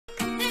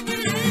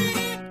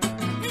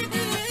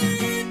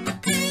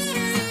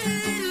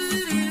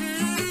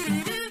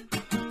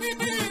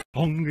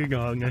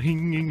Honging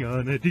hinging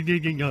on a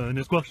digging on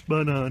a squash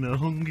banana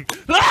honging.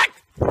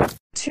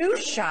 2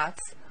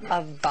 shots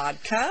of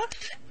vodka.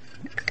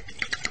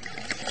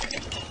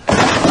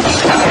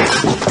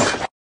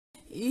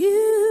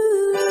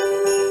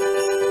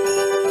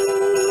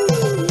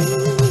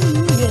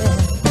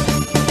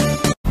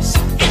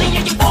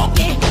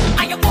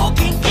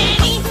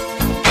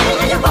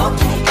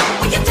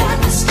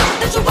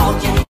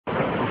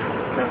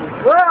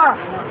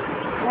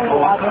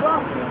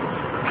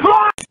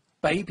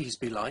 Babies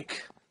be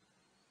like.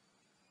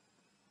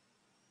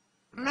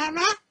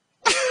 Mama.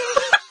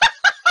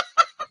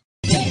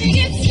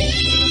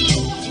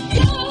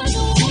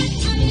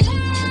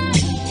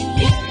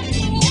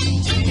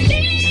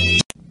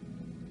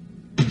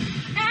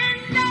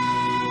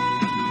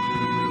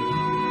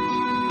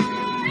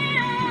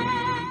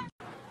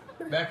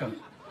 Beckham,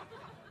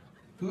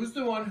 who's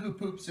the one who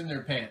poops in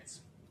their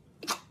pants?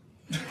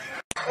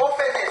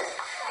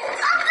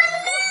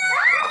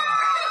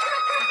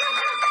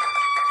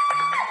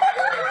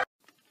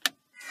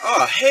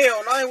 Oh,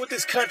 hell no, I ain't with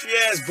this country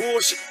ass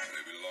bullshit.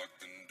 Baby, lock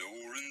the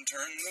door and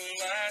turn the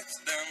lights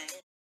down.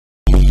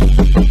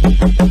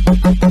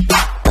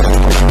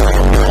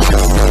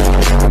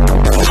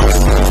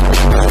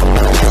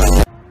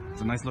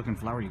 It's a nice looking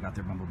flower you got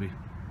there, Bumblebee.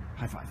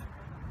 High five.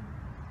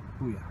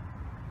 Booyah.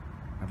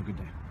 Have a good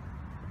day.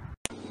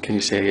 Can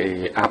you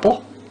say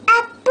apple?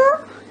 Apple.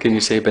 Can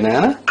you say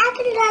banana?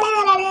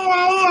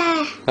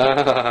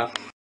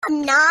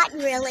 I'm not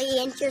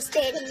really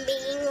interested in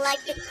being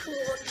like the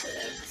cool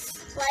kids.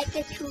 Like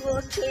the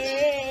cool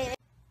kids.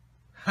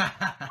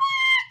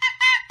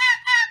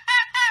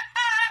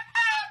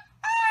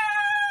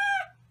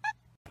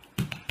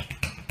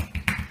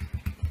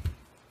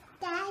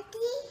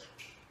 Daddy?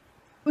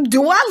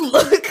 Do I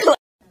look like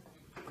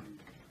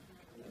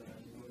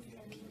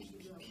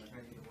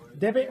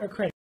Debit or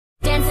credit?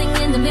 Dancing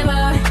in the mirror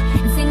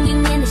and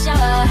singing in the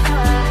shower.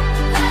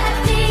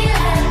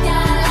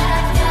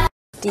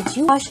 Did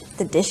you wash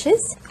the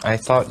dishes? I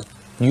thought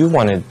you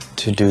wanted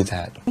to do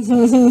that.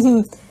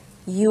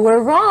 You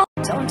were wrong.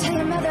 Don't tell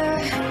your mother.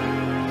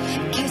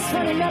 Kiss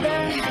one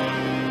another.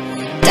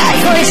 Die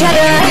for each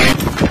other.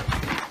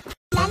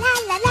 La la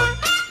la la.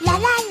 La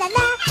la la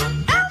la.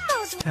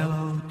 Almost.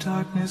 Hello,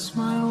 darkness,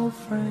 my old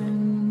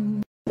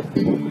friend.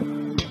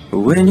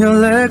 When your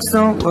legs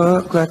don't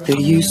work like they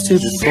used to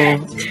before.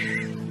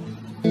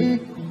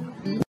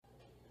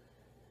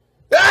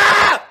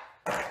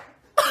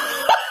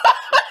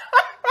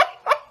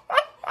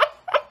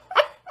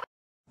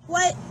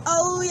 Wait,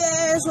 oh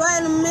yes,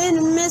 wait a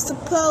minute, Mr.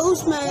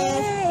 Postman.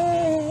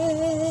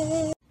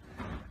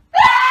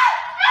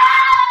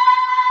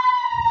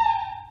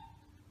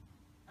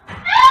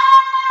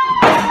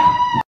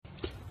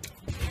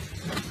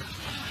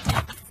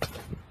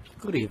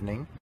 Good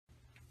evening.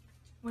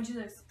 What'd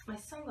you lose? My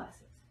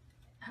sunglasses.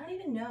 I don't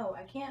even know.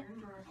 I can't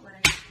remember what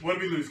I... What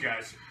did we lose,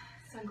 guys?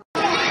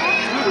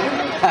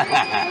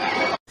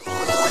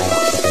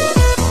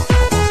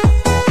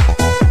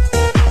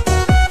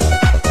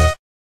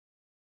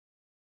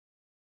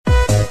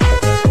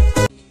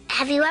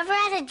 Have you ever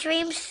had a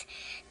dream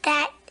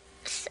that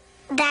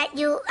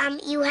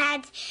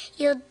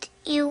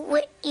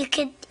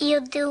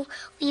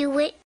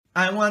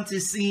I want to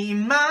see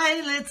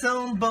my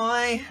little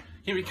boy.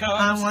 Here he comes.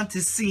 I want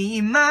to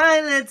see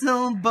my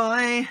little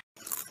boy.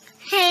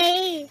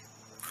 Hey,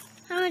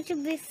 I want to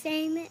be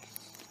famous.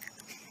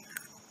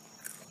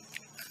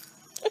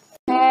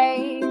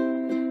 Hey,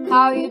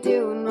 how you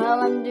doing? Well,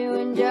 I'm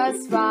doing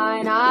just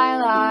fine. I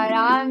lied,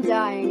 I'm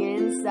dying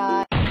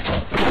inside.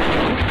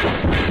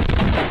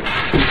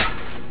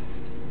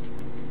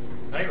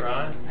 Hey,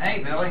 Ron.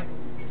 Hey, Billy.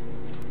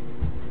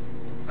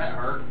 That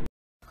hurt.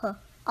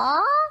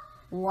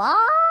 What?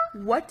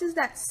 What does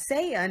that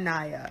say,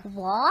 Anaya?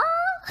 What?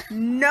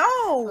 No!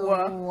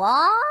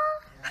 What?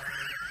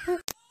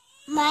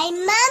 My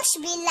mom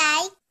should be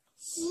like,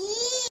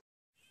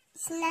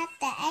 it's not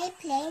the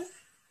airplane,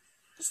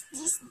 it's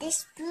just the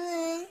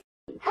spoon.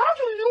 How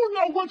do you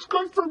know what's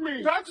good for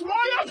me? That's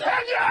my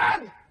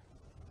opinion!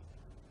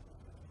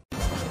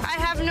 I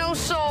have no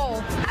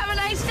soul. Have a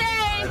nice day.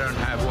 I don't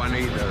have one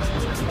either.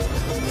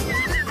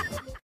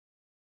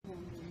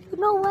 You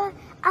know what?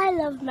 I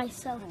love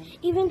myself.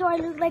 Even though I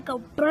look like a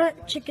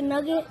burnt chicken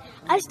nugget,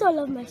 I still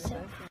love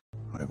myself.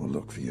 I will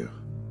look for you.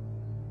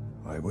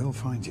 I will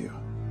find you.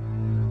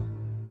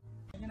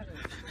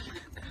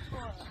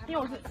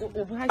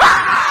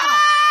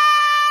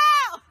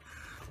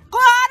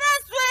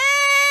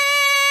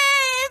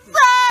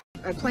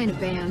 I play in a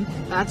band.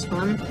 That's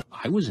fun.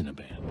 I was in a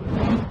band.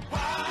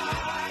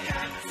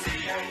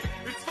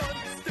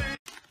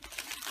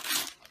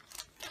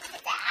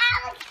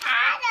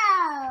 Avocado.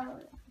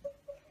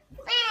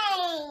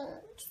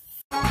 Thanks.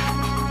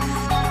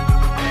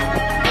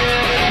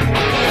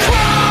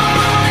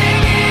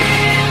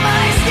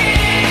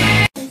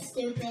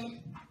 Stupid.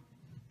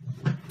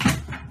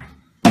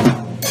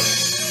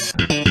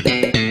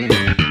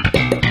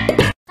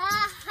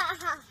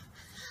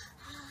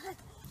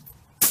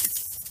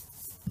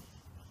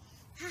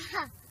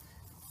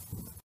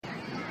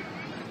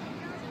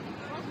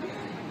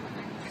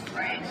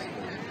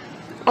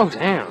 Oh,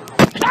 damn.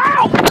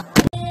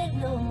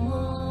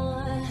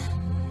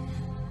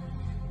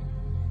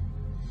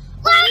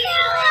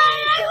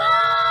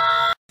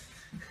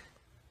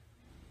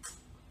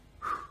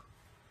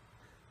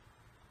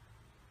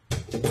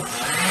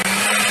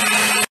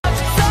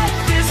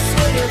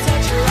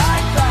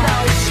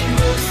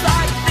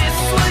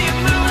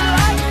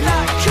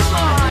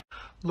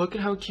 Look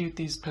at how cute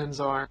these pens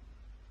are.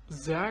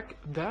 Zach,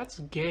 that's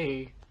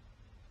gay.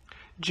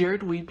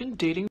 Jared, we've been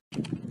dating.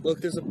 Look,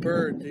 there's a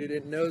bird, dude.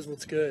 It knows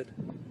what's good.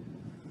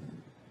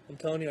 I'm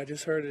telling you, I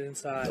just heard it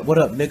inside. What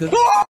up, nigga?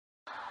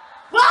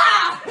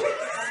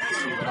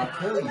 I'll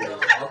kill you.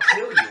 I'll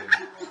kill you.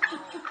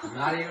 I'm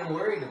not even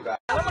worried about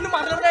it.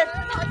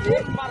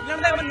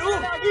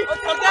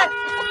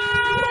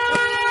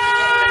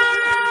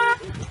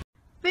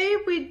 Babe,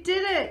 we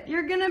did it.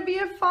 You're gonna be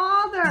a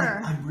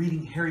father. I'm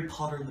reading Harry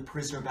Potter and the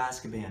Prisoner of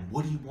Azkaban.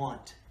 What do you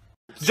want?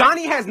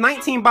 Johnny has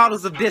 19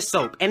 bottles of this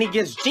soap, and he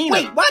gives Gina.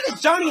 Wait, why does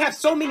Johnny have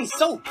so many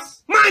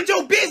soaps? Mind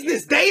your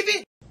business,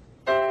 David!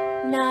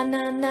 Na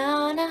na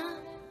na na.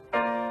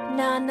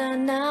 Na na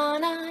na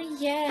na,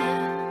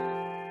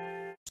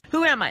 yeah.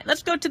 Who am I?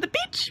 Let's go to the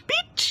beach!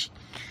 Beach!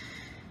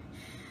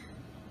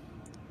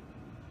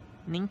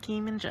 Nicki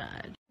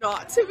Minaj.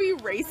 Not to be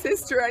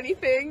racist or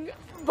anything,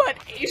 but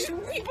Asian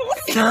people.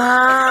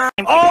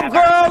 Oh,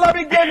 girl, let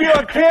me give you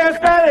a kiss.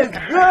 That is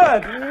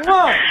good.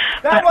 No,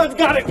 that one's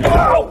gotta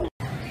go.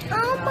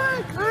 Oh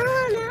my god,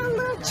 I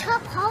love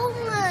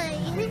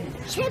Chipotle.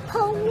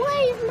 Chipotle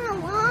is my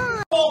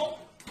life. Oh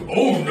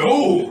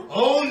no!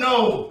 Oh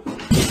no!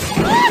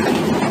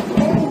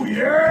 Oh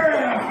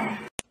yeah!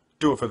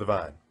 Do it for the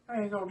vine.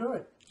 I ain't gonna do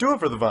it. Do it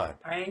for the vine.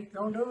 I ain't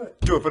gonna do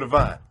it. Do it for the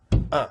vine.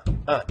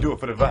 Do it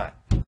for the vine.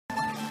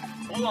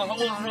 Hold on.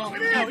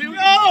 Here we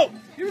go!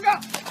 Here we go!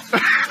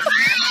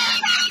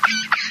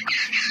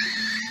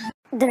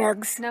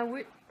 Drugs. No,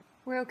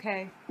 we're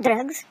okay.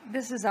 Drugs.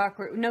 This is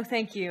awkward. No,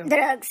 thank you.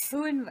 Drugs.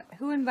 Who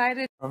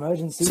invited?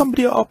 Emergency.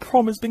 Somebody at our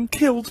prom has been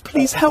killed.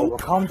 Please help. Well,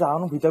 calm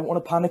down. We don't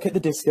want to panic at the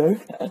disco.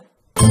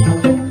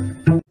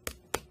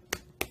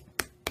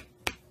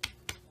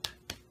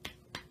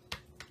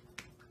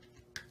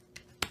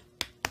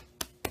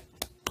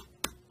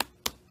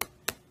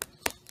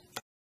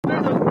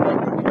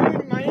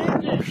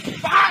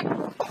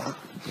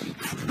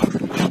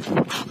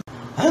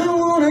 I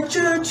want a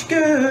church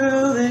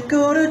girl that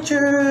go to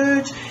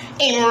church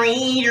and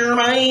read her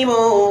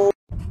Bible.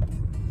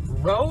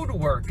 Road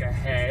work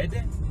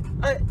ahead?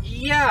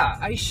 Yeah,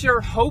 I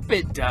sure hope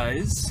it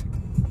does.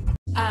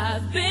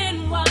 I've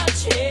been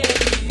watching you.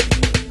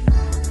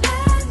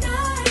 At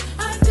night,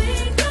 I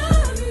think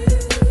of you.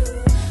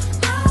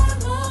 I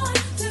want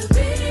to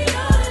be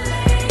your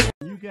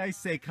lady. You guys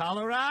say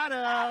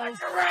Colorado.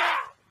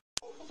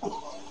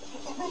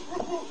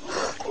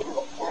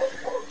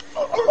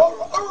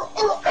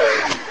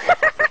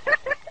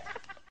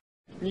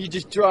 You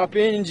just drop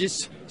in and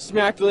just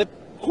smack the lip.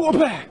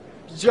 Whoop!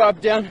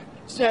 Drop down.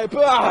 Snap.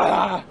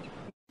 Ah!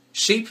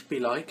 Sheep be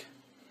like.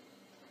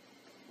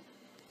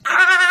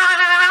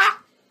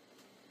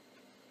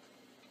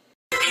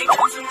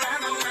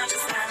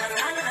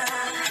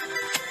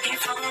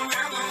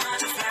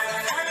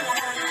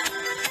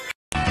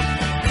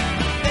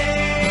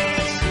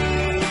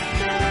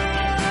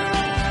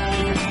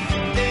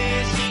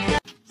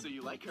 So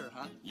you like her,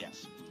 huh?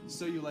 Yes.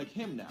 So you like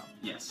him now?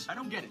 Yes. I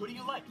don't get it. Who do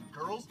you like?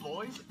 Girls,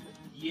 boys?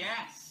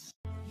 Yes.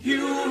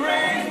 You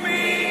raise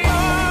me up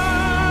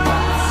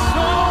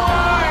so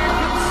I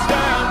can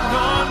stand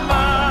on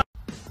my.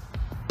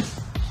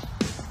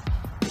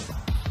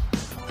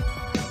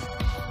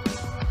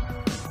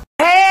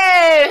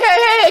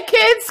 Hey,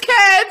 kids!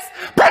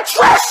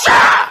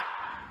 Patricia!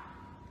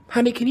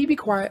 Honey, can you be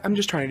quiet? I'm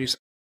just trying to do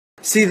something.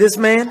 See this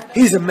man?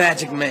 He's a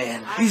magic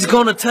man. He's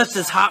gonna touch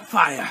this hot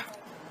fire.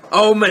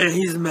 Oh man,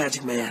 he's a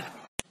magic man.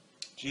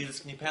 Jesus,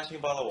 can you pass me a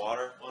bottle of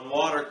water? One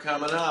water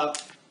coming up.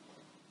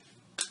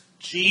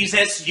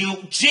 Jesus,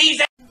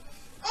 Jesus!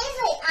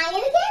 Ainsley, I'm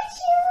gonna get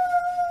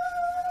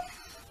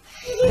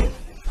you.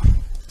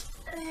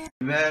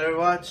 You better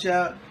watch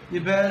out. You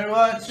better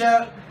watch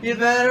out. You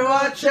better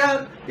watch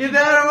out. You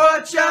better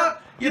watch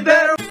out. You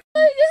better.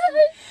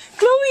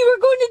 Chloe, we're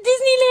going to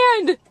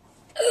Disneyland!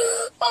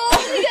 Oh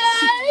my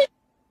god!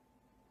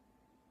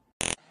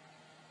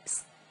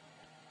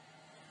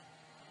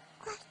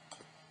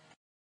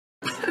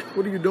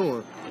 What are you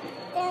doing?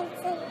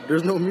 Dancing.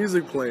 There's no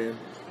music playing.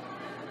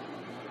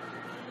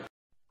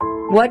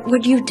 What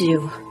would you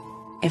do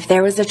if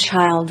there was a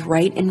child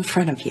right in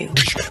front of you?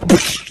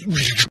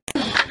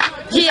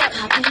 Yeah,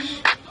 Poppy.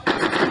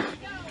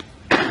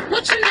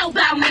 What you know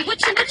about me?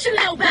 What you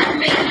know about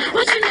me?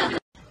 What you know?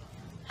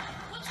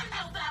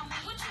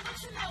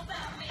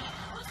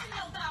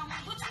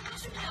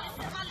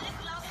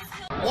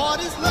 What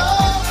is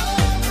love?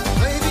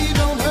 Baby,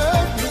 don't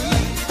hurt me.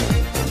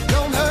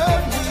 Don't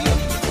hurt me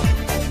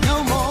no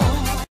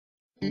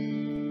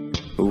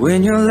more.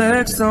 When your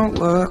legs don't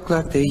work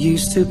like they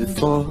used to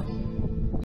before.